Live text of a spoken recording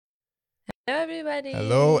everybody.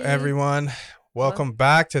 Hello, everyone. Welcome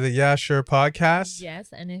back to the Yeah Sure podcast. Yes,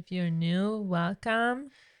 and if you're new, welcome.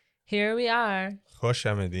 Here we are. Khosh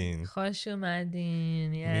Amadeen. Khosh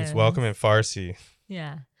Umadeen. Yes. Means welcome in Farsi.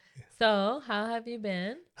 Yeah. So, how have you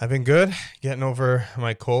been? I've been good. Getting over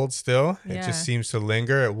my cold still. Yeah. It just seems to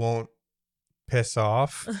linger. It won't piss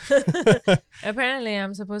off. Apparently,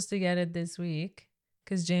 I'm supposed to get it this week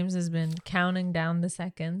because James has been counting down the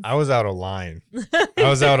seconds. I was out of line. I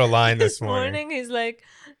was out of line this morning. He's like,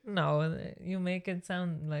 no, you make it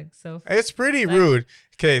sound like so. It's pretty rude.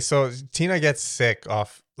 Okay, so Tina gets sick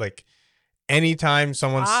off like anytime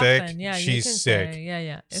someone's sick, Yeah, she's sick.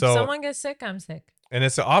 Yeah. If So- someone gets sick, I'm sick. And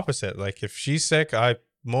it's the opposite. Like if she's sick,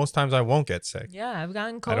 most times I won't get sick. Yeah, I've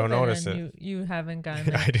gotten COVID. I don't notice and you haven't gotten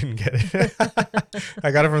it. I didn't get it.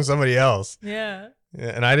 I got it from somebody else. Yeah. Yeah,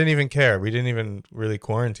 and I didn't even care. We didn't even really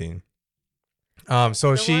quarantine. So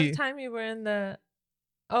The she one time you were in the.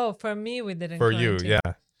 Oh, for me, we didn't. for you, quarantine.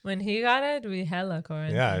 yeah. When he got it, we hella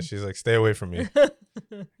quarantine. Yeah, she's like, stay away from me.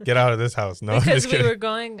 Get out of this house. No, I'm because just we kidding. were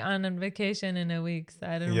going on a vacation in a week, so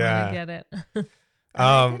I didn't Yeah. want to get it. And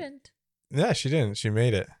I Um, didn't. Yeah, she didn't. She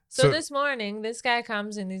made it. So this morning, this guy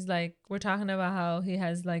comes and he's like, we're talking about how he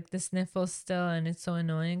has like the sniffles still, and it's so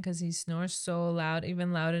annoying because he snores so loud,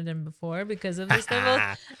 even louder than before because of the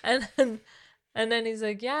sniffles. And then he's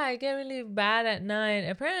like, yeah, I get really bad at night.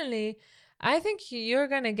 Apparently, I think you're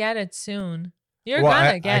gonna get it soon. You're well,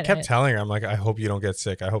 gonna get I kept it. telling her, I'm like, I hope you don't get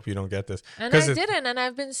sick. I hope you don't get this. And 'Cause I it- didn't, and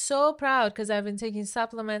I've been so proud because I've been taking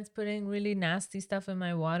supplements, putting really nasty stuff in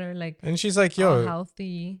my water, like And she's like, all yo,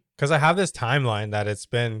 healthy. because I have this timeline that it's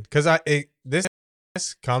been, because this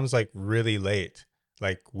comes like really late,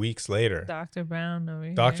 like weeks later. Dr. Brown over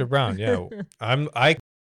here. Dr. Brown, yeah. I'm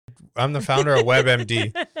the founder of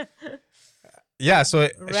WebMD. Yeah, so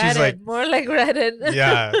Reddit, she's like, more like Reddit.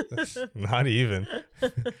 yeah, not even.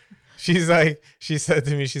 She said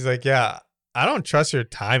to me, she's like, yeah, I don't trust your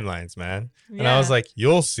timelines, man. And I was Yeah. like,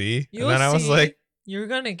 you'll see. You'll and then I was see. like, You're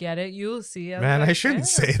gonna get it. You'll see. was man, like, I shouldn't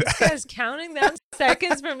say This that. guy's counting down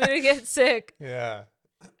seconds for me to get sick. Yeah.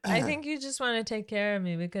 I think you just want to take care of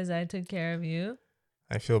me because I took care of you.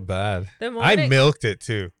 I feel bad. The I morning milked it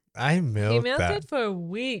too. I he milked milked that. it for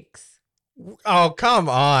weeks, Oh, come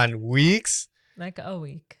on. Weeks? like a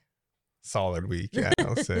week. Solid week, yeah,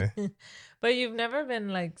 I'll say. But you've never been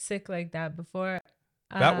like sick like that before.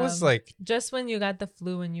 That was like, just when you got the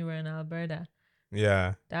flu when you were in Alberta.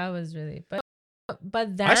 yeah. That was really,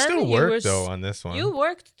 but then I still you were work though on this one. You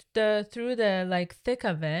worked through the like thick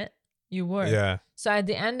of it. You worked. Yeah. So at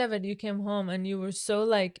the end of it, you came home and you were so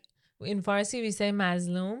like, in Farsi we say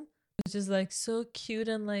mazloom, which is like so cute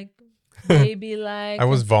and like baby like. I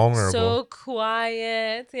was vulnerable. So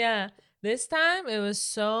quiet. Yeah. This time it was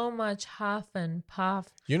so much huff and puff.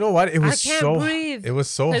 You know what? It was I can't so breathe. It was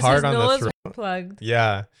so 'Cause hard his on the nose throat. was plugged.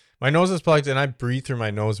 Yeah. My nose is plugged and I breathe through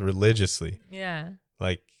my nose religiously. Yeah.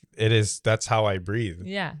 Like that's how I breathe.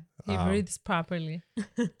 Yeah. He breathes properly.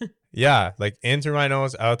 Yeah, like in through my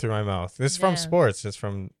nose, out through my mouth. This is from Yeah. sports. It's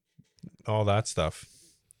from all that stuff.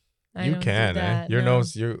 I You don't do can, eh? that, Your no.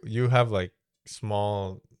 nose, you have like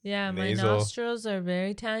small. Yeah, my nasal. nostrils are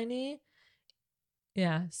very tiny.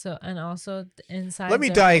 Yeah, so and also the inside. Let me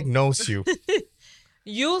diagnose you.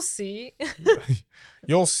 You'll see.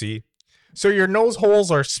 You'll see. So your nose holes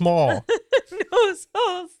are small. Nose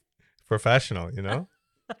holes. Professional, you know?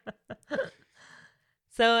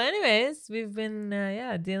 So, anyways, we've been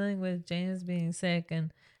dealing with James being sick,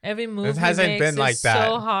 and every move hasn't he makes been like is that.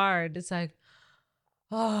 so hard. It's like,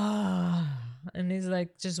 and he's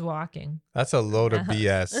like just walking. That's a load of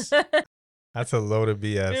BS. That's a load of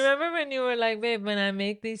BS. Remember when you were like, babe, when I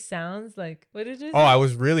make these sounds, like, what did you say? Oh, I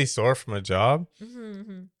was really sore from a job.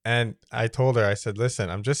 Mhm. And I told her, I said, listen,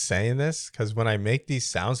 I'm just saying this because when I make these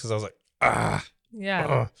sounds, because I was like, Yeah,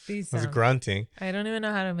 Ugh. these I was sounds. grunting. I don't even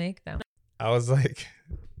know how to make them. I was like,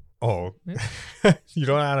 oh, you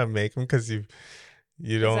don't know how to make them because you 'Cause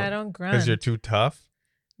I don't, don't grunt. because you're too tough.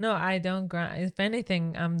 No, I don't grunt. If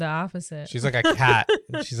anything, I'm the opposite. She's like a cat.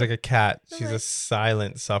 She's like a cat. I'm She's a like-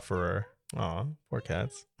 silent sufferer. Oh, poor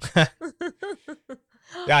cats. Yeah,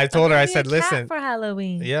 I told her, I said, listen. for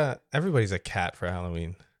Halloween. Yeah, everybody's a cat for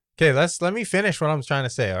Halloween. Okay, let me finish what I'm trying to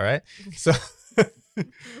say, all right? So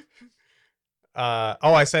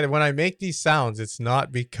I said when I make these sounds, it's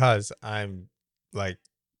not because I'm like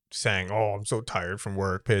saying, "Oh, I'm so tired from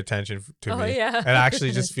work. Pay attention to Oh me." yeah. It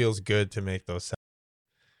actually just feels good to make those sounds.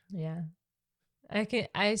 Yeah.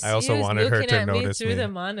 I see also you wanted her looking to at me notice through me. the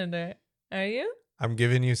monitor. Are you? I'm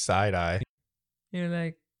giving you side eye. You're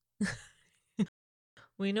like,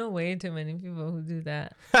 we know way too many people who do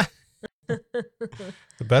that.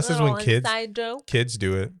 The best is when Little kids inside joke.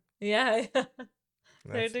 do it. Yeah. They're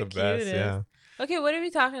That's the the best. cutest. Yeah. Okay, what are we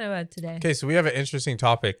talking about today? Okay, so we have an interesting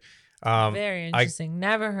topic. Very I interesting.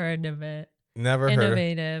 Never heard of it. never heard.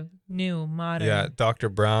 Innovative, new, Yeah, modern. Dr.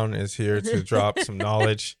 Brown is here to drop some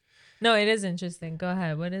knowledge. No, it is interesting. Go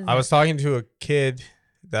ahead. What is I it? was talking to a kid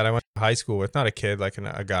that I went to high school with. Not a kid, like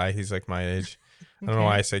a guy. He's like my age. I don't know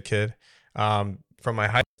why I say kid. From my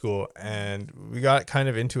high school, and we got kind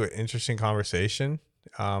of into an interesting conversation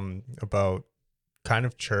about kind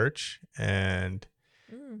of church and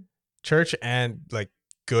like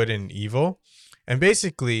good and evil. And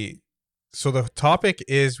basically, so the topic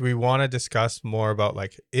is we want to discuss more about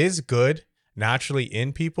like, is good naturally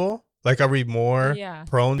in people? Like, are we more Yeah.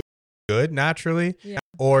 prone to good naturally Yeah.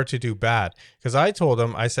 or to do bad? Because I told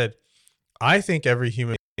him, I said, I think every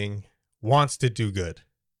human being wants to do good.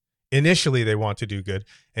 Initially, they want to do good.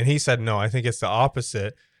 And he said, no, I think it's the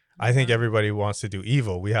opposite. I think everybody wants to do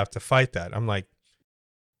evil. We have to fight that. I'm like,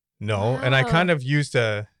 no. And I kind Wow. of used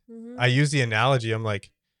I used the analogy. I'm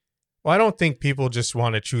like, well, I don't think people just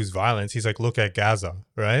want to choose violence. He's like, look at Gaza,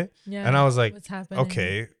 right? Yeah. And I was like, what's happening?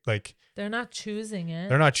 okay, like They're not choosing it.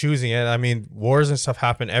 they're not choosing it. I mean, wars and stuff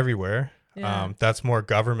happen everywhere. Yeah. That's more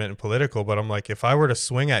government and political. But I'm like, if I were to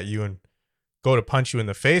swing at you and go to punch you in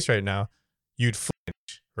the face right now, you'd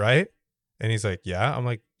flinch, right? And he's like, yeah. I'm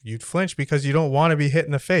like, you'd flinch because you don't want to be hit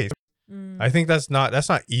in the face. I think that's not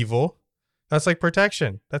evil. That's like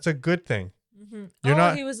protection. That's a good thing. You're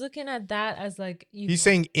not. He was looking at that as like evil. He's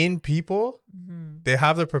saying in people, they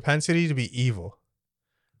have the propensity to be evil.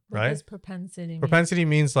 What right? does propensity mean? Propensity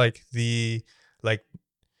means like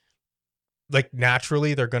like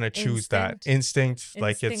naturally they're gonna choose that instinct.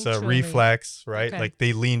 Like it's a Instinctually. reflex, right? Okay. Like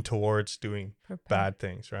they lean towards doing Propen- bad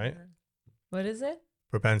things, right? What is it?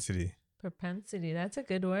 Propensity. Propensity. That's a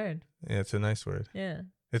good word. Yeah, it's a nice word. Yeah.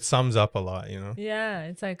 It sums up a lot, you know. Yeah.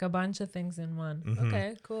 It's like a bunch of things in one. Mhm.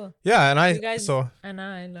 Okay, cool. Yeah, and You guys and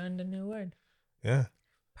I learned a new word. yeah,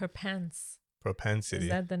 Perpense. propensity. Is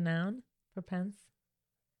that the noun? Perpense?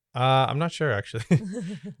 I'm not sure actually.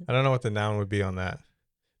 I don't know what the noun would be on that.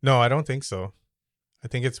 No, I don't think so. I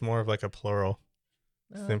think it's more of like a plural.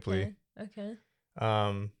 Oh, Simply. Okay.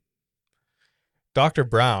 Dr.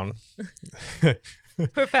 Brown.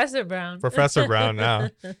 Professor Brown. Professor Brown now.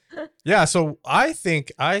 Yeah, so I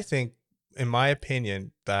think in my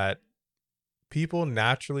opinion that people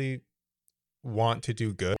naturally want to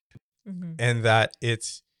do good and that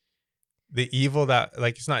it's the evil that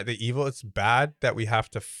like it's not the evil, it's bad that we have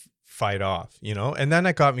to fight off, you know? And then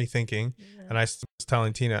it got me thinking and I was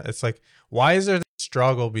telling Tina, it's like, why is there this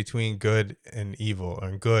struggle between good and evil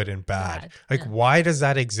and good and bad? Like, why does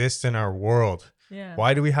that exist in our world? Yeah.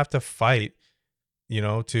 Why do we have to fight, you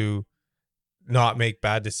know, to not make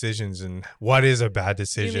bad decisions? And what is a bad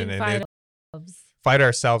decision? You mean and fight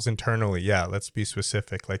ourselves internally. Yeah, let's be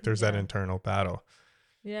specific. Like there's that internal battle.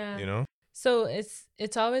 Yeah. You know? So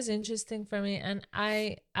it's always interesting for me, and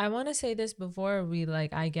I want to say this before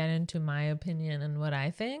I get into my opinion and what I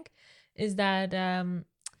think is that I'm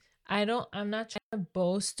not trying to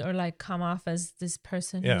boast or like come off as this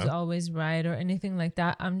person who's always right or anything like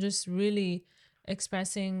that. I'm just really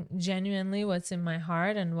expressing genuinely what's in my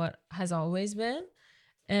heart and what has always been,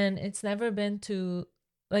 and it's never been to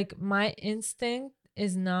like my instinct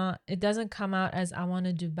is not, it doesn't come out as I want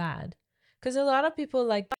to do bad. Because a lot of people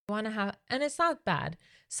like want to have, and it's not bad.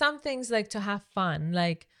 Some things like to have fun.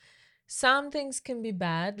 Like some things can be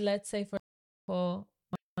bad. Let's say for example,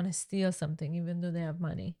 want to steal something even though they have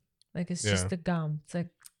money. Like it's just the gum. It's like,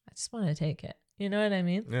 I just want to take it. You know what I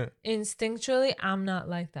mean? Yeah. Instinctually, I'm not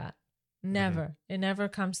like that. Never. It never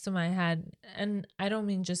comes to my head. And I don't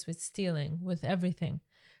mean just with stealing, with everything.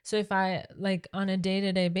 So if I like on a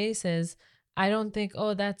day-to-day basis, I don't think,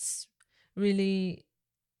 oh, that's really,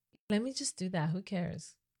 let me just do that. Who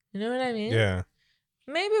cares? You know what I mean? Yeah.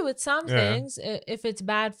 Maybe with some things, if it's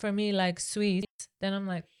bad for me, like sweets, then I'm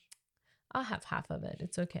like, I'll have half of it.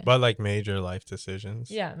 It's okay. But like major life decisions.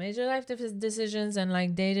 Yeah, major life decisions and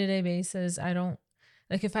like day-to-day basis, I don't,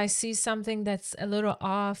 like if I see something that's a little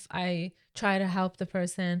off, I try to help the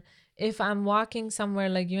person. If I'm walking somewhere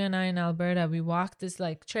like you and I in Alberta, we walked this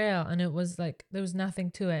like trail and it was like, there was nothing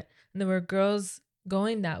to it. And there were girls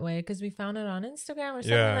going that way because we found it on Instagram or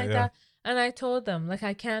something like that. And I told them like,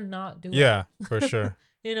 I can't not do it. Yeah, for sure.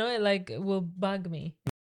 You know, it like will bug me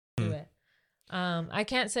to do it. I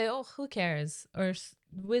can't say, oh, who cares? Or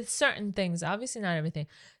with certain things, obviously not everything.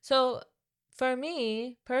 So for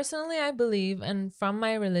me personally, I believe, and from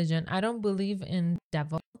my religion, I don't believe in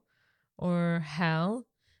devil or hell.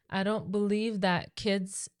 I don't believe that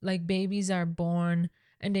kids, like babies, are born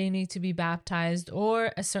and they need to be baptized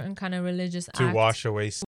or a certain kind of religious act to wash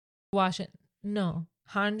away. wash it. No,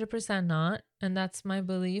 100% not. And that's my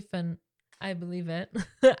belief. And I believe it.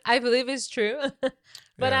 I believe it's true. But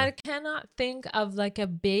Yeah. I cannot think of like a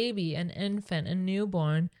baby, an infant, a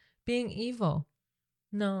newborn being evil.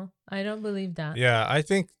 No, I don't believe that. Yeah, I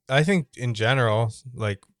think in general,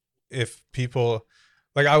 like if people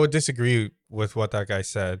like I would disagree with what that guy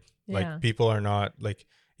said. Like Yeah. people are not like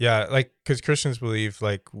yeah, like cuz Christians believe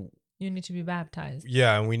like You need to be baptized.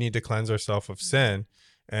 yeah, and we need to cleanse ourselves of sin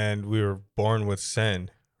and we were born with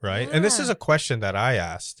sin, right? And this is Yeah. a question that I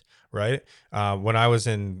asked, right? When I was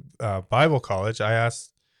in Bible college, I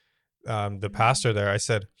asked the pastor there, I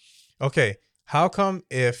said, okay, how come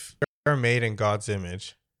if we're made in God's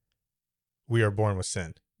image, we are born with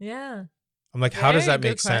sin? Yeah. I'm like, how does Very that good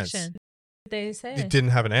make sense? question. They He say. didn't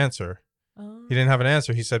have an answer. Oh. He didn't have an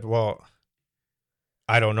answer. He said, well,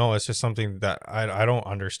 I don't know. It's just something that I don't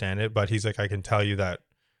understand it. But he's like, I can tell you that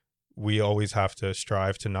we always have to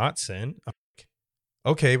strive to not sin. I'm like,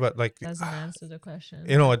 okay, but like, Doesn't answer the question.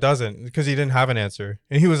 you know, it doesn't because he didn't have an answer.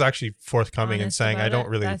 And he was actually forthcoming and Honest saying, I about don't it?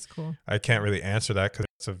 really, That's cool. I can't really answer that because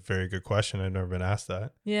it's a very good question. I've never been asked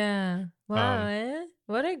that. Yeah. Wow.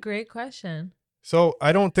 What a great question. So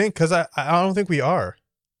I don't think, because I don't think we are.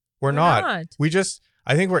 We're not. We just,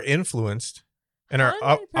 I think we're influenced and our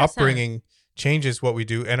 100%. upbringing changes what we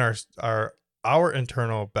do and our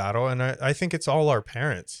internal battle. And I think it's all our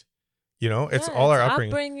parents, you know, it's all our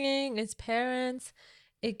upbringing. It's parents.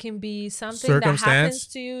 It can be something that happens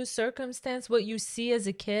to you, circumstance, what you see as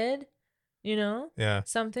a kid, you know? Yeah.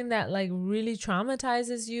 Something that like really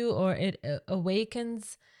traumatizes you or it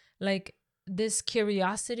awakens like this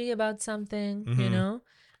curiosity about something, you know?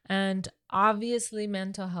 And obviously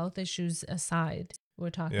mental health issues aside, we're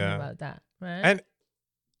talking about that, right?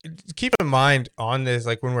 And keep in mind on this,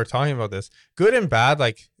 like when we're talking about this, good and bad,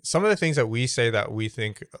 like some of the things that we say that we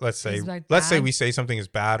think, let's say we say something is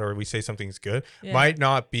bad or we say something's good, might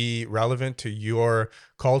not be relevant to your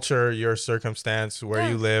culture, your circumstance, where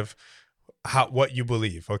you live, what you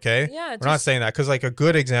believe. Okay. Yeah. We're not saying that because like a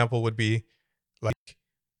good example would be like,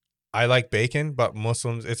 I like bacon, but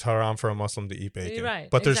Muslims, it's haram for a Muslim to eat bacon. Right.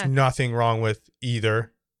 But there's nothing wrong with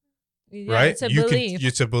either. Yeah, right? It's a belief.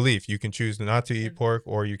 It's a belief. You can choose not to eat pork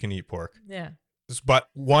or you can eat pork. Yeah. But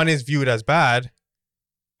one is viewed as bad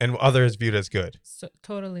and other is viewed as good. So,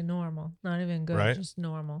 totally normal. Not even good. Right? Just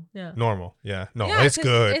normal. Yeah. Normal. Yeah. No, it's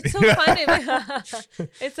good. It's so funny.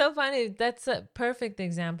 It's so funny. That's a perfect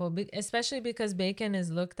example, especially because bacon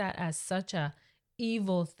is looked at as such a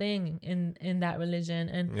evil thing in that religion.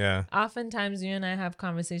 And oftentimes you and I have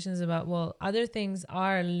conversations about, well, other things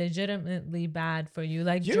are legitimately bad for you,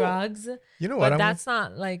 like drugs. You know what? But that's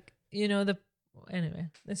not like, you know, anyway,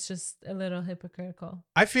 it's just a little hypocritical.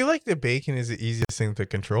 I feel like the bacon is the easiest thing to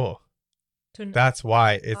control. That's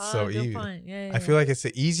why it's so easy. I feel like it's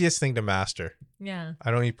the easiest thing to master. Yeah.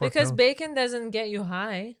 I don't eat pork. Because bacon doesn't get you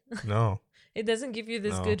high. No. It doesn't give you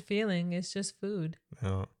this good feeling. It's just food.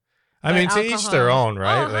 No. I mean, to each their own,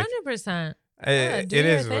 right? Oh, 100%. It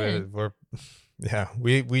is what it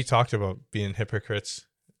is. We talked about being hypocrites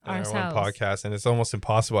on our one podcast, and it's almost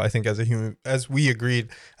impossible, I think, as we agreed,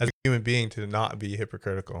 as a human being, to not be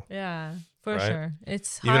hypocritical. Yeah, for sure.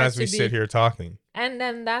 It's hard even as we sit here talking. And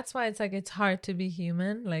then that's why it's like it's hard to be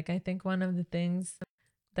human. Like I think one of the things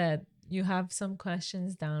that you have some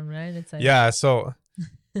questions down, right? It's like so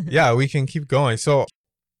we can keep going. So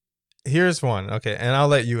here's one. Okay, and I'll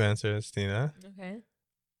let you answer this, Tina. Okay.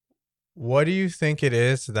 What do you think it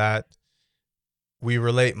is that we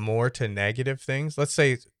relate more to negative things? Let's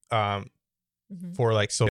say for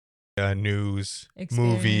like news,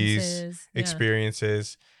 movies,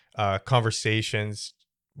 experiences, conversations.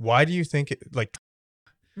 Why do you think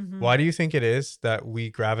why do you think it is that we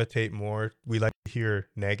gravitate more? We like to hear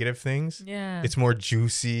negative things. Yeah. It's more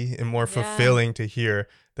juicy and more fulfilling to hear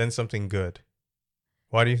than something good.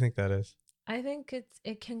 Why do you think that is? I think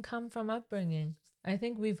it can come from upbringing. I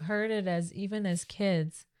think we've heard it even as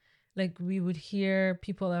kids. Like we would hear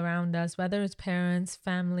people around us, whether it's parents,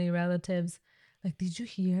 family, relatives, like, did you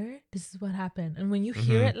hear? This is what happened. And when you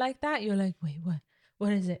hear it like that, you're like, wait, what?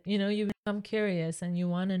 What is it? You know, you become curious and you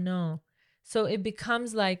want to know. So it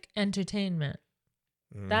becomes like entertainment.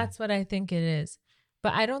 That's what I think it is.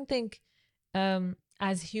 But I don't think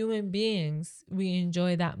as human beings, we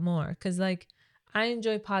enjoy that more. Because like I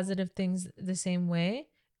enjoy positive things the same way.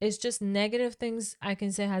 It's just negative things I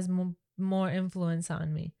can say has more influence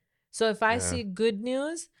on me. So if I see good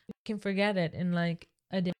news, I can forget it in like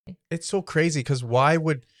a day. It's so crazy because why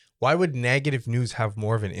would negative news have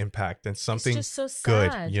more of an impact than something it's just so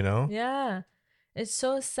sad. good, you know? Yeah. It's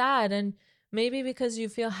so sad. And maybe because you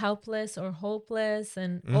feel helpless or hopeless,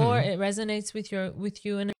 and or Mhm. it resonates with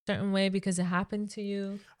you in a certain way because it happened to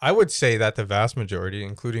you. I would say that the vast majority,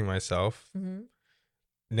 including myself, Mm-hmm.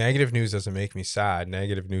 negative news doesn't make me sad.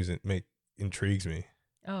 Negative news intrigues me.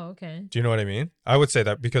 Oh, okay. Do you know what I mean? I would say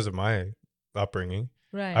that because of my upbringing.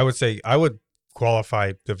 I Right. would say I would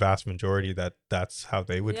qualify the vast majority that that's how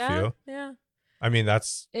they would Yeah, feel. yeah. I mean,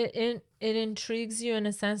 that's It intrigues you in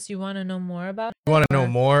a sense. You want to know more about you it, want to know or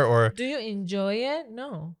more, or do you enjoy it?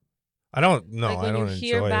 No. I don't know. Like I when you don't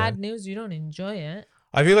hear enjoy it. bad news, you don't enjoy it.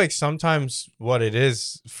 I feel like sometimes what it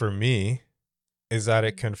is for me is that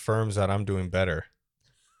it confirms that I'm doing better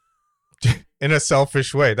in a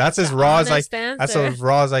selfish way. That's The as raw as I honest that's answer. as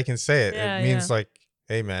raw as I can say it. It Yeah, yeah. means like,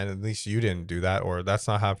 hey man, at least you didn't do that, or that's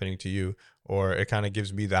not happening to you, or it kind of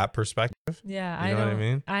gives me that perspective. Yeah, You know what I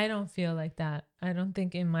mean? I don't feel like that. I don't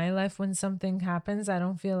think in my life when something happens, I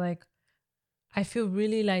don't feel like I feel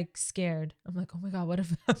really like scared. I'm like, "Oh my God, what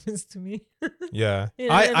if it happens to me?" Yeah. You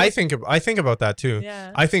know what I mean? I think about that too.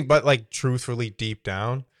 Yeah. I think, but like truthfully deep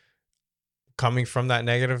down, coming from that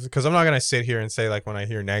negative, because I'm not gonna sit here and say like when I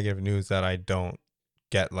hear negative news that I don't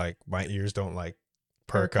get like my ears don't like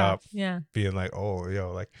perk up, Yeah. being like, oh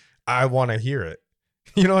yo, like I want to hear it.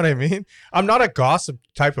 You know what I mean? I'm not a gossip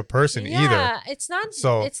type of person either. Yeah,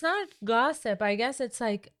 So it's not gossip. I guess it's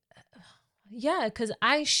like yeah, because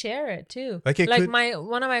I share it too. like it Like could,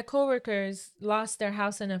 one of my coworkers lost their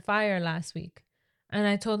house in a fire last week. And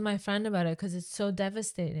I told my friend about it because it's so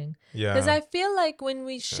devastating. Because yeah, I feel like when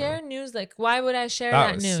we yeah. share news, like why would I share That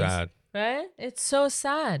that was news? sad. Right? It's so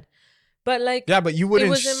sad. But like Yeah, but you it wouldn't.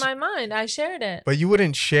 was in my mind. I shared it. But you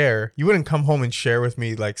wouldn't share. You wouldn't come home and share with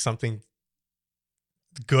me like something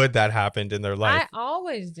good that happened in their life. I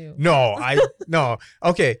always do. No, no.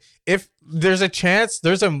 Okay, if there's a chance,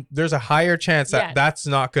 there's a higher chance that Yes. that's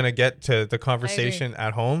not gonna get to the conversation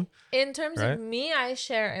at home. In terms Right? of me, I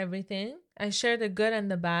share everything. I share the good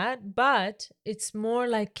and the bad, but it's more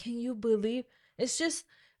like, can you believe? It's just,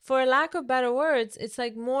 for lack of better words, it's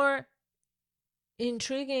like more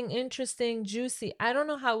intriguing, interesting, juicy. I don't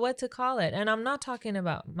know what to call it. And I'm not talking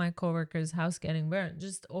about my coworker's house getting burned,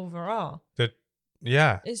 just overall.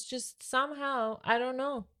 Yeah, It's just somehow, I don't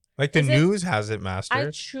know. like the Is it- news has it I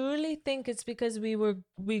mastered. truly think it's because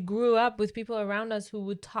we grew up with people around us who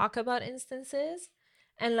would talk about instances,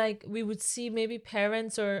 and like we would see maybe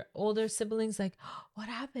parents or older siblings like, oh, what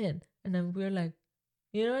happened? And then we're like,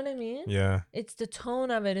 you know what I mean? Yeah, It's the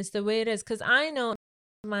tone of it, it's the way it is. Because I know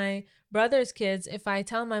my brother's kids, if I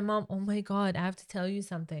tell my mom, oh my God, I have to tell you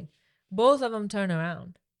something, both of them turn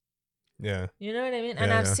around. yeah, You know what I mean?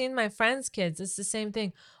 And Yeah, I've yeah. seen my friends' kids. It's the same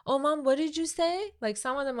thing. Oh, mom, what did you say? Like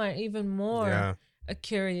some of them are even more yeah.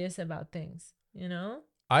 curious about things, you know?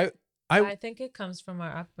 I I think it comes from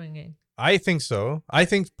our upbringing. I think so. I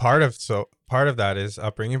think part of that is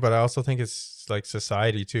upbringing, but I also think it's like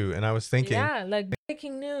society too. And I was thinking, Yeah, like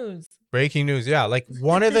breaking news. breaking news. Yeah, like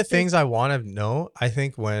one of the things I want to know, I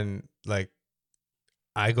think when like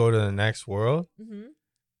I go to the next world, Mm-hmm.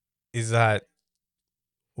 is that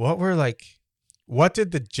what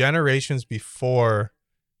did the generations before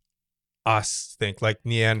us think, like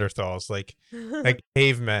Neanderthals, like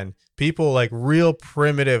cavemen, people, like real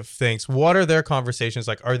primitive things? What are their conversations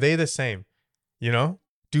like? Are they the same? You know,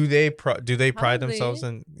 do they pride themselves Probably.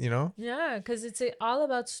 in, you know? Yeah, because it's all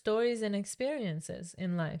about stories and experiences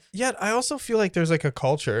in life. Yet I also feel like there's like a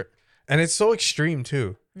culture, and it's so extreme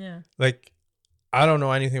too. Yeah, Like I don't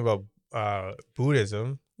know anything about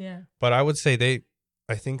Buddhism, yeah. but I would say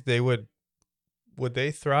I think they would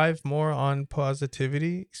they thrive more on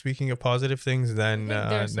positivity, speaking of positive things, I than think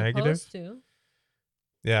they're negative? supposed to.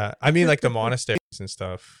 Yeah, I mean like the monasteries and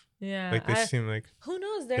stuff. Yeah, Like they seem like, who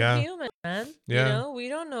knows? They're yeah, human, man. You yeah, know, we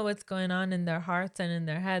don't know what's going on in their hearts and in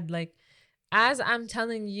their head. Like, as I'm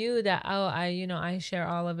telling you that, oh, I share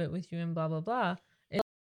all of it with you and blah, blah, blah.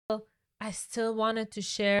 I still wanted to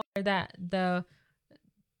share the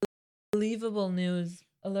believable news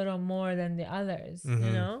a little more than the others, you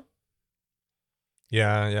hmm know?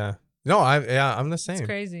 yeah. No, I'm the It's same.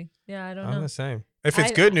 crazy. Yeah, I don't I'm know. the same. If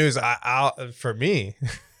it's good news, I'll for me,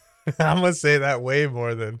 I'm gonna say that way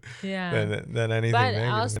more than Yeah. than anything But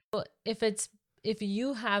negative. also, if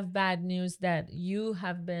you have bad news that you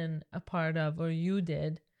have been a part of or you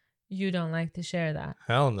did, you don't like to share that.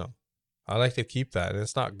 Hell no. I like to keep that.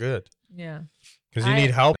 It's not good Yeah. because you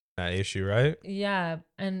need help in that issue, right? Yeah.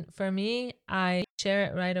 And for me, I share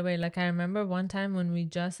it right away. Like I remember one time when we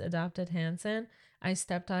just adopted Hanson, I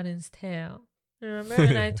stepped on his tail. Remember?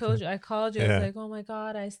 And I told you, I called you. I was Yeah. like, oh my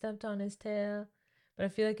God, I stepped on his tail. But I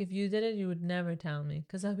feel like if you did it, you would never tell me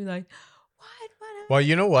because I'd be like, what? Well,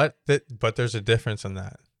 you know what? But there's a difference in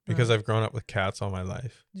that. because I've grown up with cats all my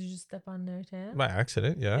life. Did you step on their tail? By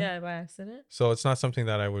accident, yeah. Yeah, by accident. So it's not something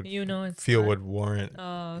that I would feel would warrant.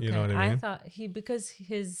 Oh, okay. You know what I mean? I thought because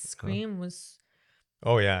his scream was.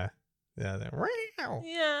 Oh yeah, yeah.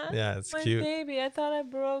 Yeah, it's my cute. Baby, I thought I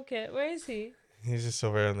broke it. Where is he? He's just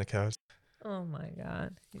over on the couch. Oh my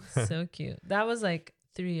god, he's so cute. That was like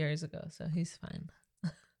 3 years ago, so he's fine.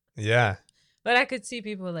 Yeah. But I could see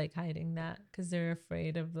people like hiding that because they're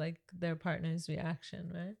afraid of like their partner's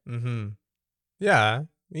reaction, right? Mm-hmm. Yeah.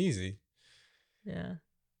 Easy. Yeah.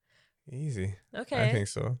 Easy. Okay. I think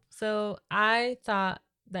so. So I thought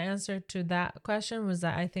the answer to that question was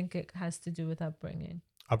that I think it has to do with upbringing.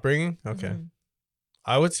 Upbringing? Okay.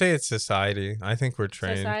 I would say it's society. I think we're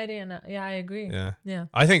trained. Society and yeah, I agree. Yeah. Yeah.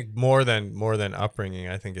 I think more than upbringing,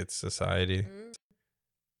 I think it's society.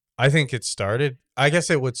 I think it started. I guess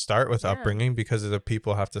it would start with upbringing because the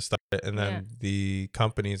people have to start it, and then the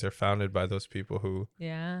companies are founded by those people who.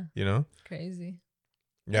 Yeah. You know. Crazy.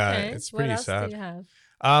 Yeah, okay. it's pretty what else sad. Do you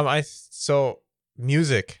have? So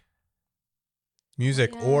music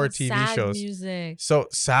or TV sad shows. Music. So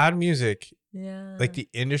sad music. Yeah. Like the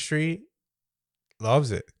industry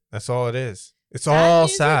loves it. That's all it is. It's sad all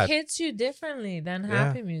music sad. Hits you differently than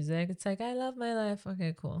happy music. It's like, I love my life.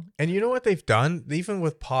 Okay, cool. And you know what they've done? Even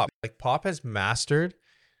with pop, like pop has mastered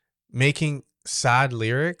making sad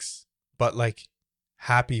lyrics, but like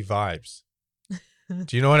happy vibes.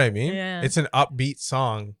 Do you know what I mean? Yeah. It's an upbeat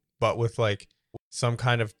song, but with like some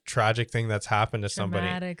kind of tragic thing that's happened to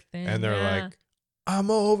Traumatic somebody. Thing, and they're like, I'm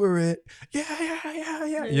over it. Yeah.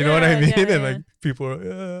 You know what I Yeah, mean? yeah, And like people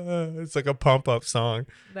are, it's like a pump up song.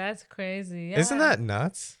 That's crazy. Yeah. Isn't that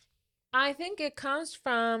nuts? I think it comes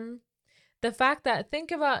from the fact that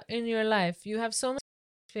think about in your life, you have so many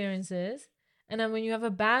experiences. And then when you have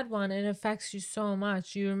a bad one, it affects you so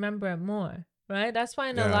much. You remember it more, right? That's why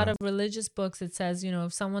in a lot of religious books, it says, you know,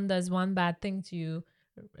 if someone does one bad thing to you,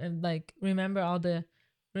 like remember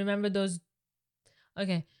those.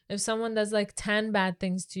 Okay. If someone does like 10 bad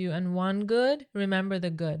things to you and one good, remember the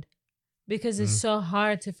good, because it's so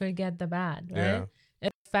hard to forget the bad, right? Yeah.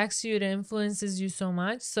 It affects you. It influences you so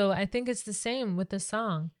much. So I think it's the same with the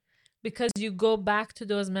song, because you go back to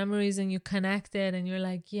those memories and you connect it and you're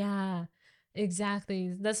like, yeah,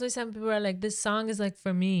 exactly. That's why some people are like, this song is like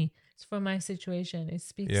for me. It's for my situation. It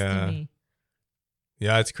speaks to me.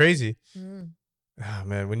 Yeah, it's crazy. Oh,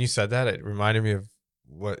 man, when you said that, it reminded me of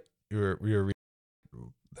what we were reading.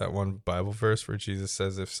 That one Bible verse where Jesus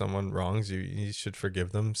says, if someone wrongs you, you should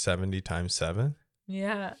forgive them 70 times 7.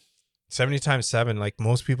 Yeah. 70 times 7. Like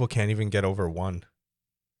most people can't even get over 1.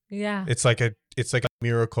 Yeah. It's like a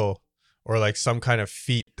miracle or like some kind of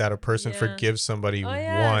feat that a person forgives somebody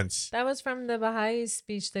once. That was from the Baha'i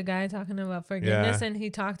speech, the guy talking about forgiveness. And he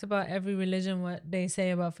talked about every religion, what they say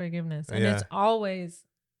about forgiveness. And it's always,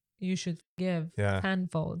 you should forgive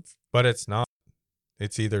tenfold. But it's not.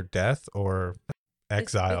 It's either death or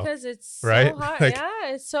exile. Because it's so right? hard. Like,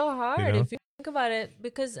 it's so hard. You know? If you think about it,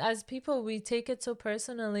 because as people, we take it so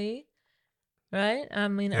personally, right? I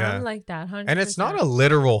mean, I'm like that. 100%. And it's not a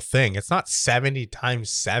literal thing. It's not 70 times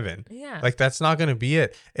 7. Yeah. Like that's not going to be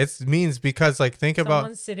it. It means because like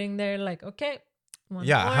someone's sitting there like, okay, one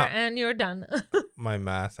more and you're done. My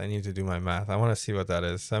math. I need to do my math. I want to see what that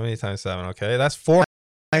is. 70 times 7. Okay. That's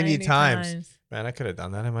 490 times. Man, I could have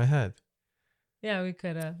done that in my head. Yeah, we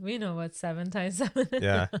could have. We know what 7 times 7 is.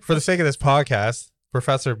 Yeah. For the sake of this podcast,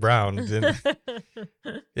 Professor Brown didn't.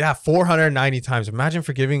 490 times. Imagine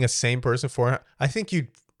forgiving a same person 400. I think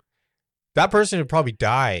that person would probably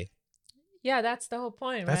die. Yeah, that's the whole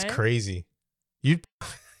point, That's right? crazy. You'd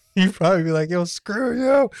probably be like, yo, screw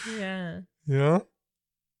you. Yeah. You know?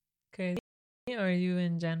 Crazy. Or you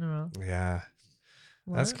in general? Yeah.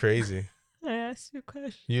 What? That's crazy. I asked you a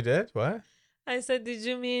question. You did? What? I said, did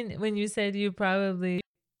you mean when you said you probably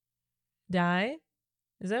die?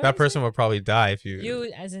 Is that person would probably die if you...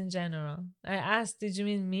 You as in general. I asked, did you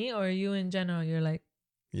mean me or you in general? You're like...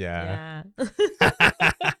 Yeah.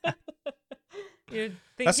 You're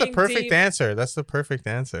thinking That's the perfect deep. Answer. That's the perfect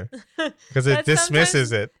answer. Because it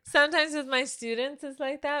dismisses it. Sometimes with my students, it's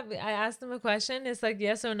like that. I ask them a question. It's like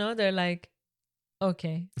yes or no. They're like,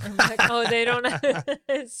 okay. I'm like, oh, they don't...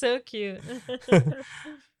 It's so cute.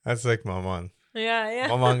 That's like Maman. Yeah.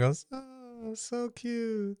 Maman goes, oh, so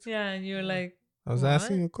cute. Yeah, and you're like, I was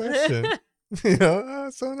asking you a question. You know, oh,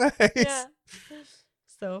 so nice. Yeah.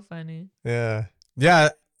 So funny. Yeah.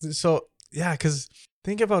 So because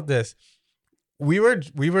think about this. We were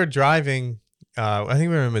driving. I think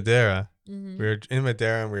we were in Madeira. Mm-hmm. We were in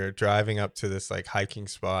Madeira and we were driving up to this like hiking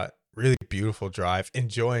spot. Really beautiful drive.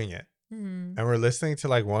 Enjoying it. and we're listening to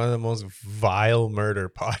like one of the most vile murder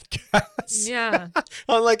podcasts. Yeah.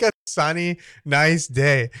 On like a sunny, nice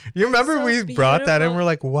day. You remember so we brought that and beautiful. we're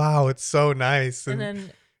like, wow, it's so nice. And And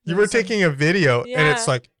then you were taking a video and Yeah. it's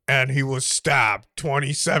like, and he was stabbed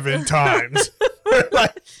 27 times. We're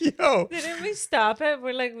like, yo. Didn't we stop it?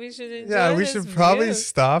 We're like, we should enjoy Yeah, we this should probably view.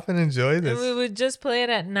 stop and enjoy And we this. would just play it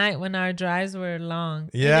at night when our drives were long.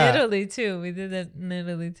 Yeah. In Italy too. We did it in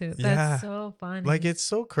Italy too. That's Yeah. so funny. Like, it's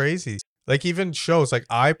so crazy. Like, even shows, like,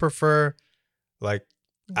 I prefer like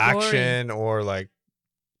action or like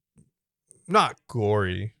not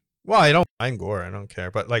gory. Well, I don't mind gore. I don't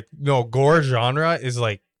care. But like, no, gore genre is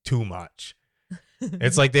like too much.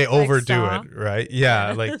 It's like they overdo Saw? it, right?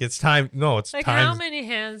 Yeah, like it's time. No, it's Like, time. how many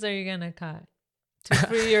hands are you gonna cut to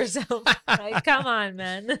free yourself? Like, come on,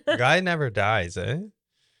 man. The guy never dies, eh?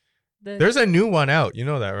 The- There's a new one out. You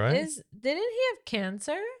know that, right? Didn't he have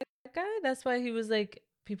cancer? That guy? That's why he was like,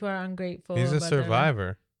 people are ungrateful. He's a about their life.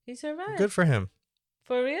 survivor. He survived. Good for him.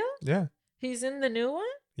 For real? Yeah. He's in the new one?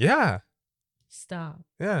 Yeah. Stop.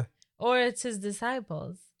 Yeah. Or it's his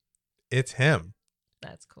disciples. It's him.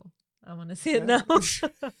 That's cool. I want to see it now.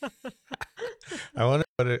 I wonder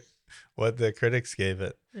what the critics gave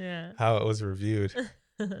it, Yeah. how it was reviewed.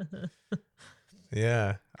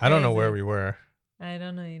 Yeah. I don't know where Crazy. we were. I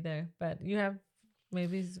don't know either, but you have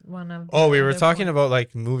maybe one of. Oh, we were other talking points. about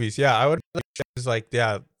like movies. Yeah, I would like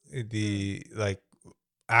yeah, the like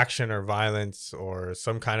action or violence or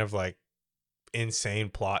some kind of like insane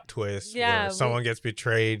plot twist Yeah, where we- someone gets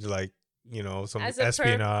betrayed, like, you know, some As a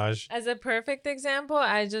espionage. As a perfect example,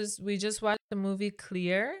 we just watched the movie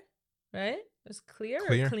Clear, right? It was Clear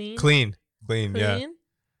or Clean? Clean, yeah. Clean.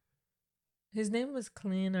 His name was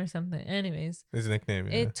Clean or something. Anyways, His nickname.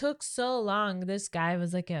 Yeah. it took so long. This guy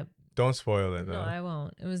was like a Don't spoil it though. no, I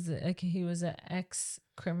won't. It was like he was an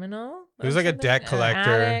ex-criminal. He was or like a something, debt an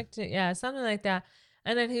collector. addict, yeah, something like that.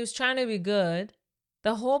 And then he was trying to be good.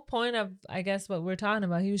 The whole point of, I guess, what we're talking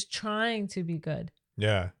about, he was trying to be good.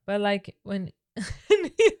 Yeah. But like when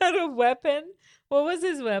he had a weapon, what was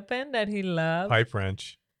his weapon that he loved? Pipe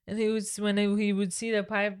wrench. And he was when he would see the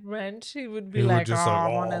pipe wrench, he would be He like, would just "Oh, like, I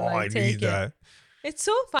want to oh, I like take need it." that. It's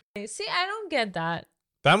so funny. See, I don't get that.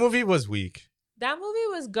 That movie was weak. That movie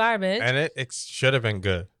was garbage. And it should have been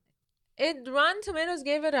good. Rotten Tomatoes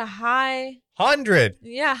gave it a high, 100.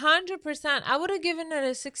 yeah, 100%. I would have given it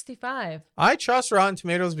a 65. I trust Rotten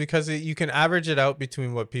Tomatoes because you can average it out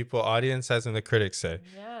between what audience says and the critics say.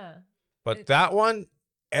 Yeah, But that one,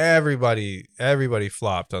 everybody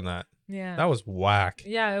flopped on that. yeah. That was whack.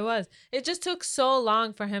 Yeah, it was. It just took so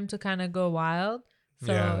long for him to kind of go wild.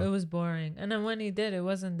 So Yeah. it was boring. And then when he did, it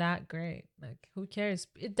wasn't that great. Like, who cares?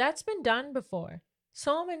 That's been done before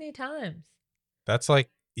so many times. That's like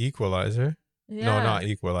Equalizer. Yeah. No, not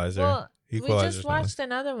Equalizer. Well, we Equalizer's just not- watched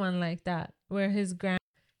another one like that where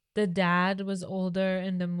the dad was older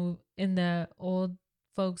in the old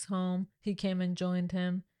folks' home. He came and joined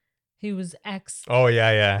him. He was ex. Oh,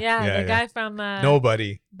 yeah. Yeah, the guy from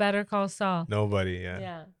Nobody. Better Call Saul. Nobody, yeah.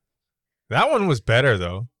 Yeah. That one was better,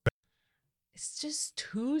 though. It's just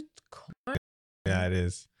too corny. Yeah, it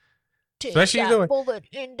is. Take Especially that the way- bullet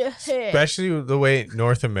in the head. Especially the way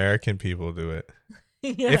North American people do it.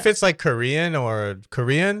 Yeah. If it's like Korean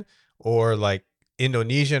or like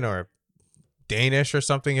Indonesian or Danish or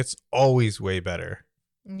something, it's always way better.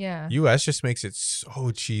 Yeah. US just makes it so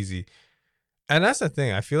cheesy. And that's the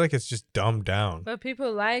thing. I feel like it's just dumbed down. But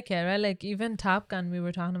people like it, right? Like even Top Gun, we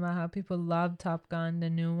were talking about how people love Top Gun, the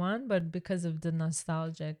new one, but because of the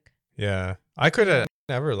nostalgic. Yeah. I could have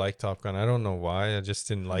never liked Top Gun. I don't know why. I just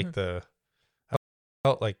didn't like I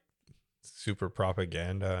felt like super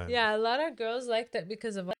propaganda. Yeah, a lot of girls like that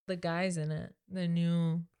because of all the guys in it. The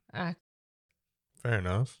new act. Fair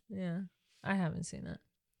enough. Yeah. I haven't seen it.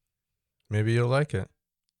 Maybe you'll like it.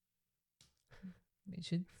 We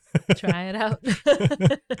should try it out.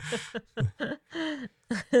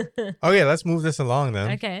 Okay, let's move this along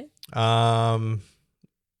then. Okay.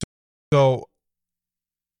 So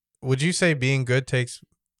would you say being good takes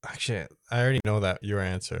actually I already know that your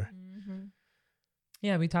answer. Mm-hmm.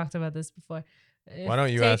 Yeah, we talked about this before. Why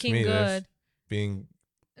don't you ask Taking me this? good, Being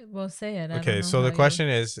Well, say it. I don't okay, know so how the you- question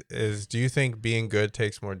is do you think being good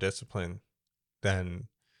takes more discipline than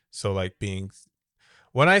like being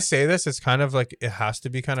when I say this, it's kind of like it has to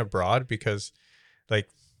be kind of broad because like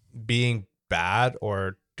being bad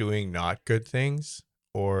or doing not good things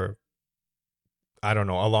or I don't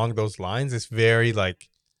know, along those lines, it's very like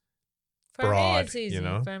For me, broad, it's easy. you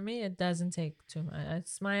know? For me, it doesn't take too much.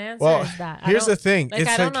 It's my answer Well, is that. here's the thing. Like It's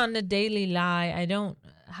I like don't on the daily lie. I don't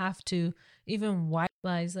have to even wipe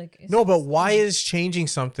lies. Like no, but why is changing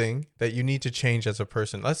something that you need to change as a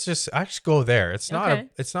person? Let's just go there. It's not okay.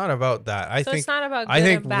 it's not about that. I So think it's not about good I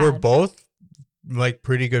think or we're bad. both like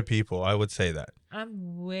pretty good people. I would say that.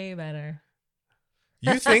 I'm way better.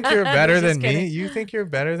 You think you're better Just than me? kidding. You think you're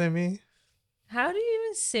better than me? How do you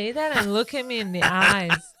even say that and look at me in the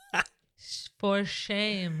eyes? For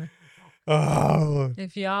shame. Oh,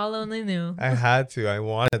 If y'all only knew. I had to. I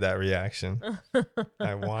wanted that reaction.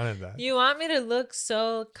 I wanted that. You want me to look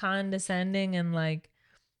so condescending and like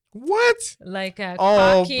What?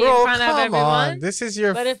 cocky in bro, front of come everyone? on. This is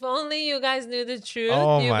your. But if only you guys knew the truth,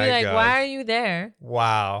 Oh you'd my be like, gosh. why are you there?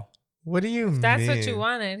 Wow. What do you mean? That's what you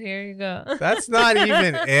wanted. Here you go. That's not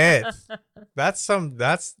even it.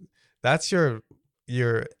 That's your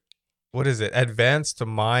what is it? Advanced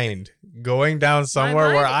mind going down somewhere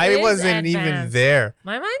where mind I is wasn't even advanced. there.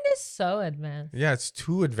 My mind is so advanced. Yeah, it's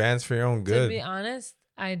too advanced for your own To good. be honest,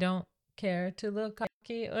 I don't care to look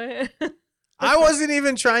cocky or. I wasn't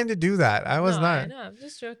even trying to do that. I was No, not. I know. I'm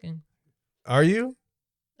just joking. Are you?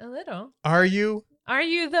 A little. Are you? Are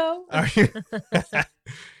you though? Are you?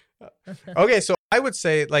 Okay, so I would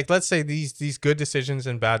say, like, let's say these good decisions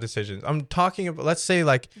and bad decisions. I'm talking about, let's say,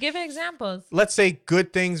 like, Give examples. let's say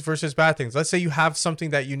good things versus bad things. Let's say you have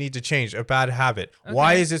something that you need to change, a bad habit. Okay.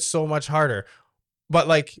 Why is it so much harder? But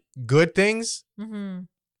like good things, Mm-hmm.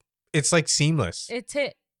 it's like seamless. It's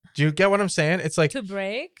it Do you get what I'm saying? It's like, to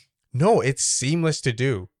break. no, it's seamless to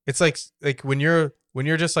do. It's like when you're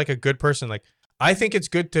just like a good person, like I think it's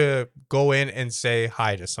good to go in and say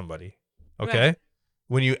hi to somebody. Okay? Right.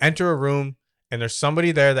 When you enter a room and there's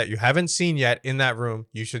somebody there that you haven't seen yet in that room,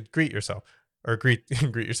 you should greet yourself or greet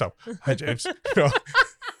yourself. Hi, James. You know?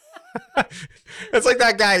 It's like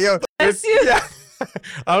that guy, yo. Bless you. Yeah.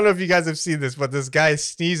 I don't know if you guys have seen this, but this guy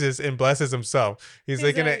sneezes and blesses himself. He's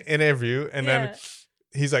like in an interview, and then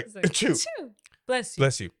he's like, "Achoo. Achoo. Bless you.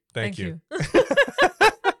 Bless you. Thank you."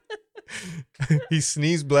 He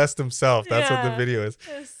sneezed, blessed himself. That's what the video is.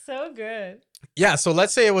 It's so good. Yeah. So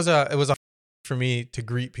let's say it was a for me to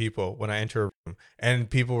greet people when I enter a room, and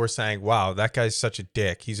people were saying, "Wow, that guy's such a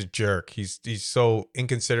dick. He's a jerk. He's so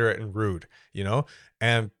inconsiderate and rude," you know.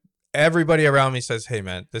 And everybody around me says, "Hey,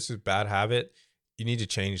 man, this is a bad habit. You need to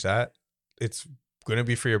change that. It's going to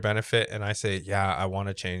be for your benefit." And I say, "Yeah, I want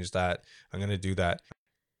to change that. I'm going to do that."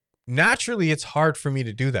 Naturally, it's hard for me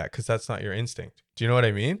to do that because that's not your instinct. Do you know what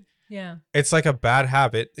I mean? Yeah. It's like a bad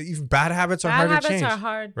habit. Even bad habits are hard to change. Bad habits are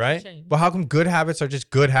hard right? to change. But how come good habits are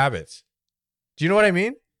just good habits? Do you know what I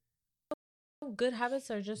mean? Good habits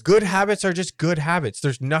are just good habits are just good habits.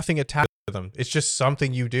 There's nothing attached to them. It's just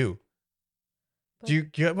something you do. Do you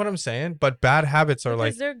get what I'm saying? But bad habits are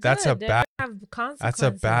like that's a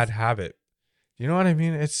bad habit. You know what I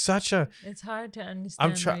mean? It's such a. It's hard to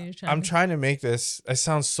understand. I'm trying to make this. It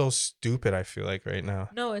sounds so stupid. I feel like right now.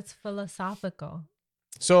 No, it's philosophical.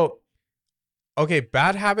 So, okay,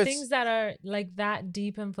 bad habits. Things that are like that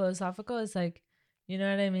deep and philosophical is like, you know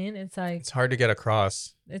what I mean? It's like it's hard to get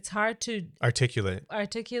across. It's hard to articulate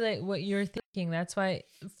what you're thinking. That's why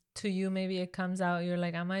to you maybe it comes out. You're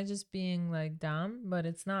like, am I just being like dumb? But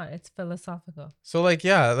it's not. It's philosophical. So like,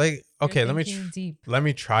 yeah, like okay, let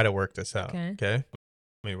me try to work this out. Okay.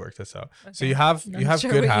 Let me work this out. Okay. So you have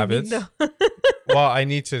good habits. Well, I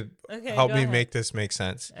need to help me make this make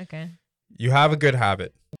sense. Okay. You have a good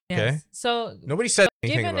habit. Yes. Okay. So nobody said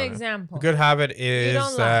anything give about an example. A good habit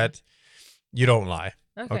is that you don't lie.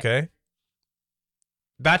 Okay.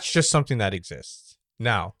 That's just something that exists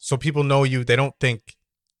now. So people know you. They don't think.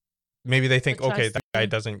 Maybe they think, okay, that guy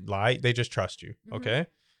doesn't lie. They just trust you. Mm-hmm.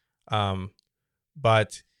 Okay.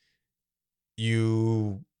 But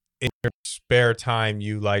you, in your spare time,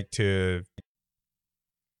 you like to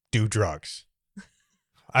do drugs.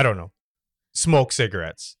 I don't know. Smoke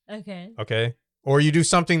cigarettes. Okay. Okay. Or you do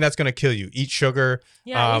something that's going to kill you. Eat sugar.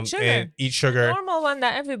 Yeah, eat sugar. And eat sugar. The normal one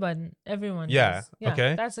that everyone does. Yeah,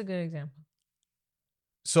 okay. That's a good example.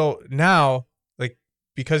 So now, like,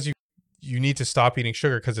 because you need to stop eating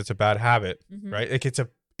sugar because it's a bad habit, mm-hmm. right? Like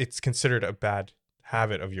it's considered a bad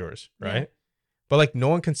habit of yours, right? Yeah. But like no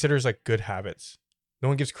one considers like good habits. No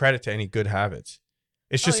one gives credit to any good habits.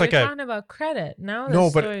 It's just like you're talking about credit now.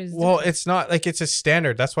 It's not like it's a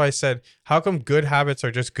standard. That's why I said, how come good habits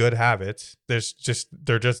are just good habits? They're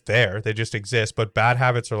just there. They just exist. But bad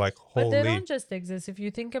habits are like holy. But they don't just exist. If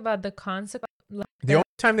you think about the concept, the only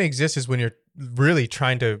time they exist is when you're really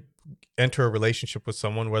trying to enter a relationship with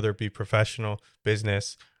someone, whether it be professional,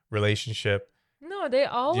 business, relationship. No, they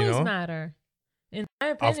always matter. In my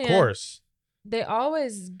opinion, of course. They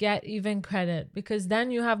always get even credit because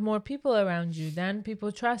then you have more people around you. Then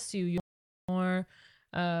people trust you. You're more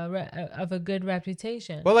of a good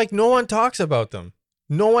reputation. But like no one talks about them.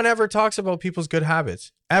 No one ever talks about people's good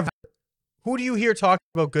habits. Ever. Who do you hear talking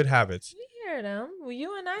about good habits? We hear them. Well,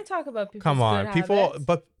 you and I talk about people's Come on. good People, habits.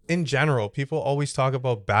 but in general, people always talk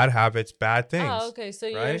about bad habits, bad things. Oh, okay. So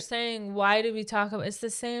right? you're saying, why do we talk about? It's the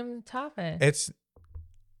same topic.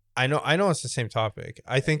 I know it's the same topic.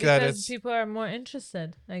 I think because that it's people are more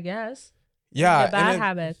interested, I guess. yeah, The bad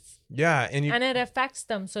habits. Yeah, and it affects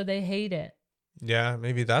them, so they hate it. Yeah,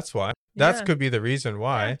 maybe that's why. That could be the reason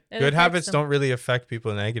why. Yeah, good habits don't really affect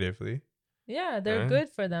people negatively. Yeah, they're good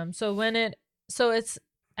for them. So it's,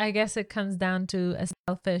 I guess it comes down to a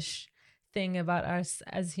selfish thing about us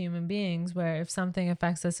as human beings, where if something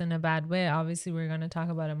affects us in a bad way, obviously we're going to talk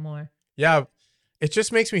about it more. Yeah, it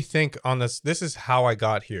just makes me think on this. This is how I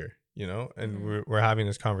got here, and we're having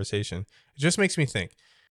this conversation. It just makes me think.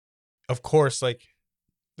 Of course, like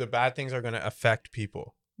the bad things are going to affect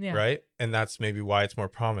people, right? And that's maybe why it's more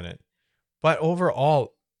prominent. But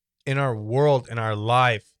overall, in our world, in our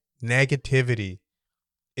life, negativity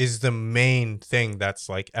is the main thing that's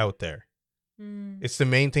like out there. It's the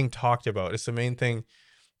main thing talked about. It's the main thing.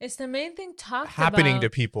 It's the main thing talked happening about to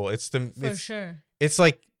people. For sure. It's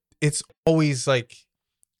like it's always like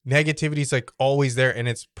negativity is like always there, and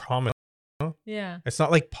it's prominent. Yeah. It's not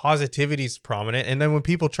like positivity is prominent, and then when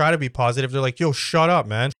people try to be positive, they're like, "Yo, shut up,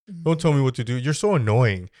 man! Don't tell me what to do. You're so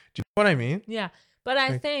annoying." Do you know what I mean? Yeah, but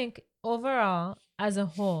I think overall, as a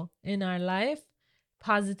whole, in our life,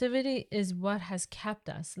 positivity is what has kept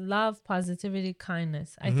us. Love, positivity,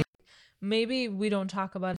 kindness. I think maybe we don't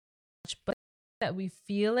talk about it much, but that we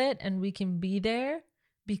feel it and we can be there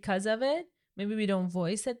because of it. Maybe we don't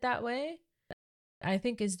voice it that way. I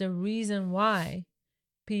think is the reason why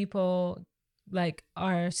people like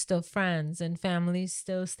are still friends and families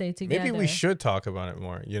still stay together. Maybe we should talk about it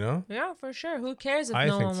more, Yeah, for sure. Who cares if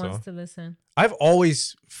no one wants to listen? I've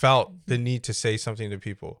always felt the need to say something to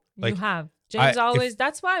people. Like, you have. James always,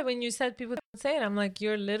 that's why when you said people don't say it, I'm like,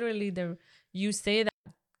 you're literally you say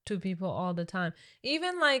that to people all the time.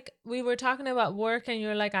 Even like we were talking about work and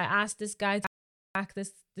you're like, I asked this guy to back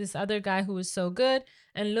this other guy who was so good,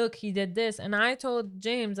 and look, he did this. And I told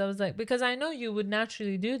James, I was like, because I know you would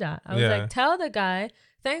naturally do that. I was like, tell the guy,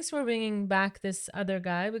 thanks for bringing back this other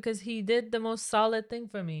guy because he did the most solid thing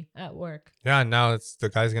for me at work. Yeah, now it's the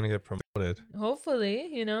guy's gonna get promoted. Hopefully,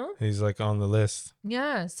 he's like on the list.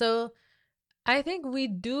 Yeah, so I think we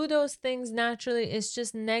do those things naturally. It's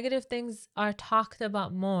just negative things are talked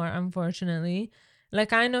about more, unfortunately.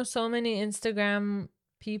 Like I know so many Instagram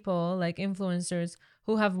people, like influencers,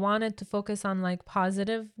 who have wanted to focus on like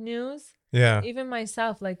positive news. Yeah. Even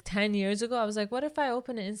myself, like 10 years ago, I was like, what if I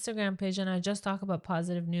open an Instagram page and I just talk about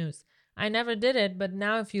positive news? I never did it, but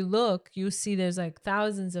now if you look, you see there's like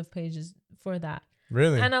thousands of pages for that.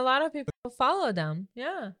 Really? And a lot of people follow them.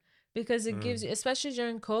 Yeah. Because it gives you, especially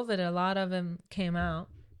during COVID, a lot of them came out.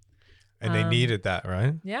 And they needed that,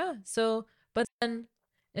 right? Yeah. So, but then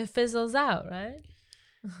it fizzles out, right?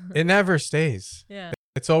 It never stays. Yeah.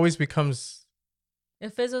 It's always becomes.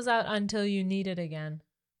 It fizzles out until you need it again.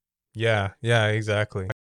 Yeah. Yeah, exactly.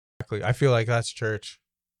 I feel like that's church.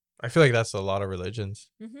 I feel like that's a lot of religions.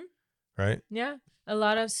 Right? Yeah. A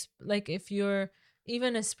lot of, like, if you're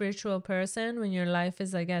even a spiritual person, when your life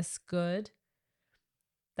is, I guess, good.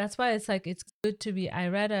 That's why it's like, it's good to be. I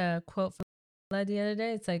read a quote from the other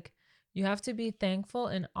day. It's like, you have to be thankful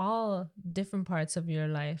in all different parts of your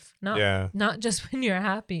life. Not just when you're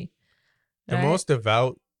happy. The most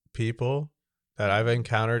devout people that I've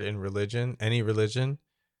encountered in religion, any religion,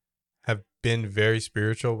 have been very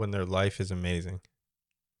spiritual when their life is amazing.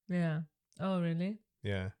 Yeah. Oh, really?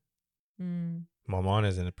 Yeah. Maman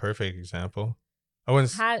is a perfect example. I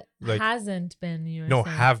wouldn't hasn't been.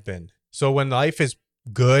 Have been. So when life is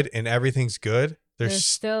good and everything's good, they're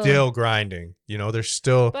still grinding. They're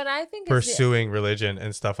still but I think pursuing religion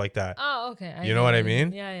and stuff like that. Oh, okay. You know what I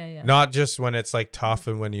mean? Yeah. Not just when it's like tough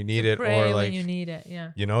and when you need it, or like when you need it.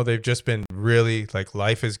 Yeah. They've just been really like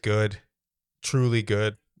life is good, truly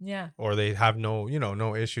good. Yeah. Or they have no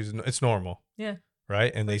issues. It's normal. Yeah.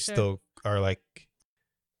 Right. And they still are like,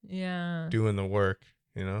 doing the work.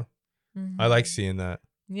 I like seeing that.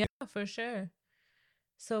 Yeah, for sure.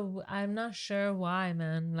 So I'm not sure why,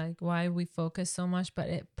 man, like why we focus so much, but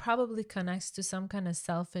it probably connects to some kind of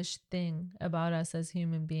selfish thing about us as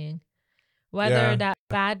human being. Whether that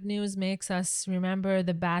bad news makes us remember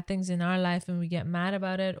the bad things in our life and we get mad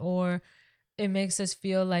about it, or it makes us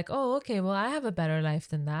feel like, oh, okay, well, I have a better life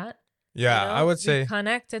than that. Yeah, I would say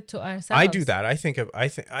connect it to ourselves. I do that. I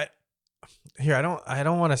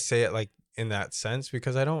don't want to say it like in that sense,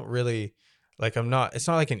 because I don't really Like I'm not. It's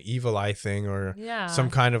not like an evil eye thing or Yeah. some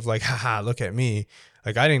kind of like, haha, look at me.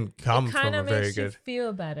 Like I didn't come from a very makes you good.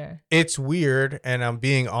 feel better. It's weird, and I'm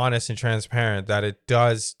being honest and transparent that it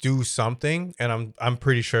does do something, and I'm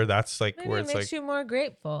pretty sure that's like Maybe where it it's makes like you more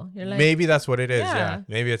grateful. You're like, maybe that's what it is. Yeah, yeah.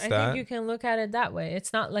 maybe it's I that. think you can look at it that way.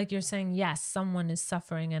 It's not like you're saying, yes, someone is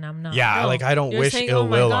suffering and I'm not. Yeah, No, like I don't you're wish saying, ill oh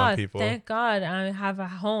my will God, on people. thank God I have a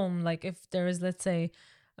home. Like if there is, let's say,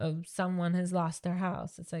 someone has lost their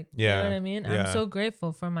house. It's like, you know what I mean? Yeah. I'm so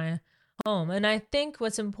grateful for my home. And I think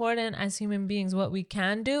what's important as human beings, what we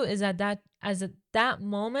can do is at that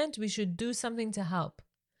moment, we should do something to help.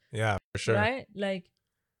 Yeah, for sure. Right? Like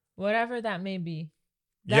whatever that may be.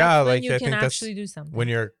 That's yeah, when like you I can think actually that's do something. when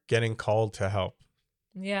you're getting called to help.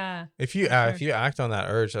 Yeah. If you sure. if you act on that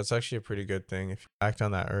urge, that's actually a pretty good thing. If you act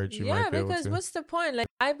on that urge, you might be able to. Because what's the point? Like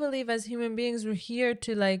I believe as human beings, we're here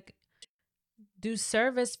to like do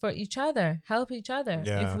service for each other, help each other.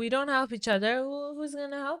 Yeah. If we don't help each other, who's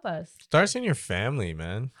gonna help us? Starts in your family,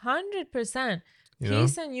 man. 100%. You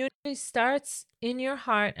Peace know? and unity starts in your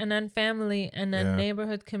heart, and then family, and then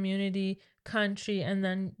neighborhood, community, country, and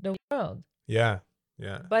then the world. Yeah.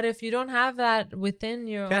 Yeah. But if you don't have that within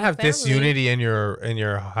your can't own have family, disunity in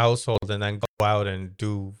your household and then go out and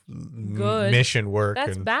do Good. mission work.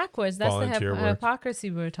 That's and backwards. That's the volunteer work. hypocrisy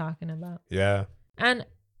we're talking about. Yeah. And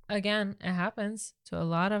again, it happens to a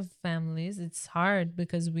lot of families. It's hard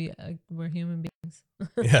because we're human beings.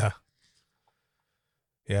 Yeah.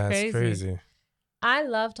 Yeah, it's crazy. I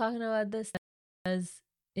love talking about this because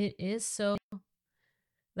it is so,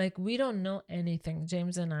 like, we don't know anything,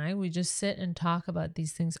 James and I. We just sit and talk about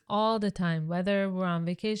these things all the time, whether we're on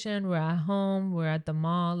vacation, we're at home, we're at the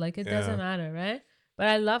mall. Like, it doesn't matter, right? But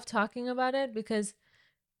I love talking about it because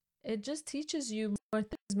it just teaches you more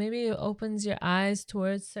things. Maybe it opens your eyes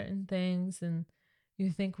towards certain things and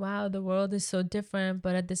you think, wow, the world is so different.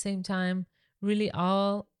 But at the same time, really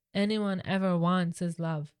all anyone ever wants is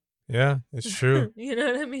love. Yeah, it's true. You know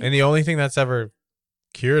what I mean? And the only thing that's ever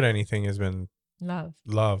cured anything has been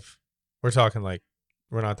love. We're talking like,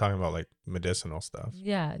 we're not talking about like medicinal stuff.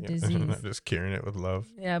 Yeah, disease. Just curing it with love.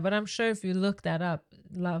 Yeah, but I'm sure if you look that up,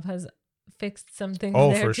 love has fixed some things.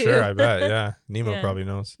 Oh, there for too. sure. I bet. Yeah. Nemo probably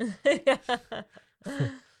knows. Yeah.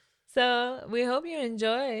 So we hope you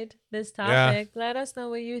enjoyed this topic. Let us know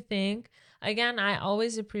what you think. Again, I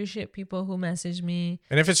always appreciate people who message me.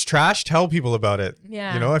 And if it's trash, tell people about it.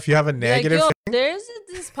 Yeah. You know, if you have a negative like, thing. There's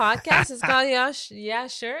this podcast. It's called Yeah,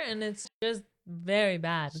 Sure. And it's just very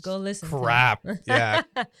bad. Go listen. Crap. Yeah.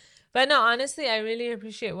 But no, honestly, I really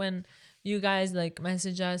appreciate when you guys like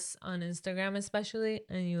message us on Instagram, especially,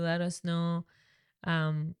 and you let us know.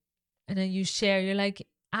 And then you share. You're like,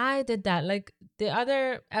 I did that. Like the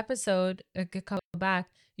other episode, like a couple back,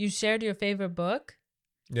 you shared your favorite book.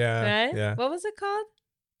 Yeah. Right? Yeah. What was it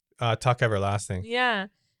called? Tuck Everlasting. Yeah.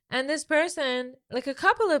 And this person, like a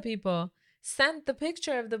couple of people, sent the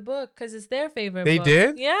picture of the book because it's their favorite book. They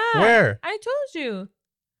did? Yeah. Where? I told you.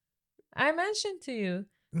 I mentioned to you.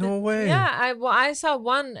 No way. Yeah. I saw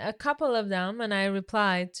a couple of them, and I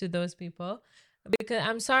replied to those people because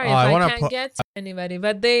I'm sorry if I can't get to anybody,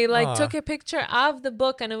 but they like took a picture of the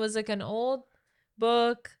book, and it was like an old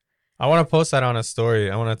book. I want to post that on a story.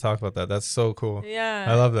 I want to talk about that. That's so cool. Yeah.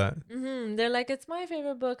 I love that. They're like, it's my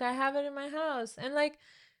favorite book. I have it in my house. And like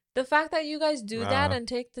the fact that you guys do that and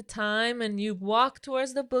take the time and you walk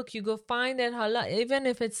towards the book, you go find it, even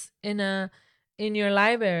if it's in your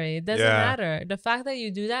library, it doesn't matter. The fact that you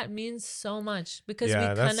do that means so much because we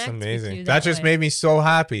connect that's amazing. with you that just made me so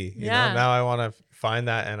happy. You know, now I want to find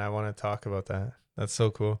that and I want to talk about that. That's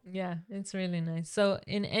so cool. Yeah, it's really nice. So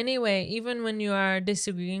in any way, even when you are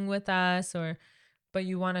disagreeing with us but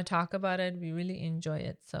you want to talk about it, we really enjoy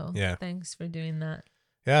it. So thanks for doing that.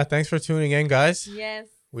 Yeah, thanks for tuning in, guys. Yes.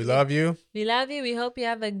 We love you. We love you. We hope you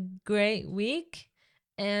have a great week.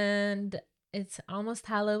 And it's almost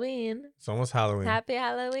Halloween. It's almost Halloween. Happy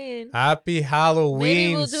Halloween. Happy Halloween.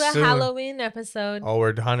 Maybe we'll do a Halloween episode. Oh,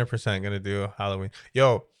 we're 100% going to do a Halloween.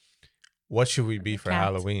 Yo, what should we be for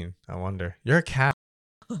Halloween? I wonder. You're a cat.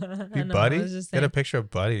 Be Buddy? Get a picture of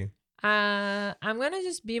Buddy. I'm going to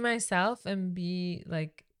just be myself and be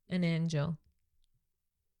like an angel.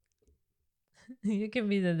 You can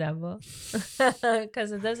be the devil.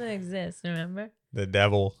 Because it doesn't exist, remember? The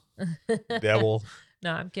devil. Devil.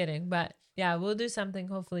 No, I'm kidding. But yeah, we'll do something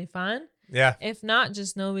hopefully fun. Yeah. If not,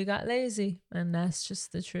 just know we got lazy. And that's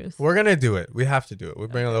just the truth. We're going to do it. We have to do it. We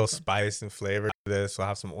bring a little spice and flavor to this. We'll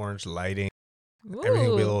have some orange lighting. Ooh. Everything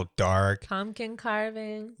will be a little dark. Pumpkin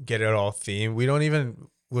carving. Get it all themed.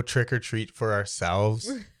 We'll trick or treat for ourselves.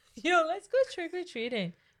 Yo, let's go trick or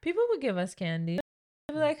treating. People would give us candy.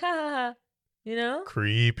 They'll be like, ha ha ha. You know?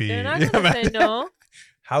 Creepy. They're not gonna say no.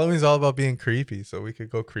 Halloween's all about being creepy, so we could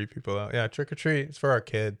go creep people out. Yeah, trick or treat. It's for our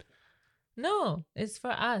kid. No, it's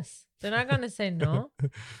for us. They're not gonna say no.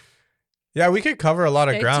 Yeah, we could cover a lot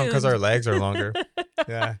of Stay ground because tuned. our legs are longer.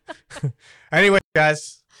 Yeah. Anyway,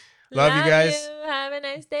 guys. Love you guys. Have a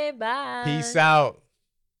nice day. Bye. Peace out.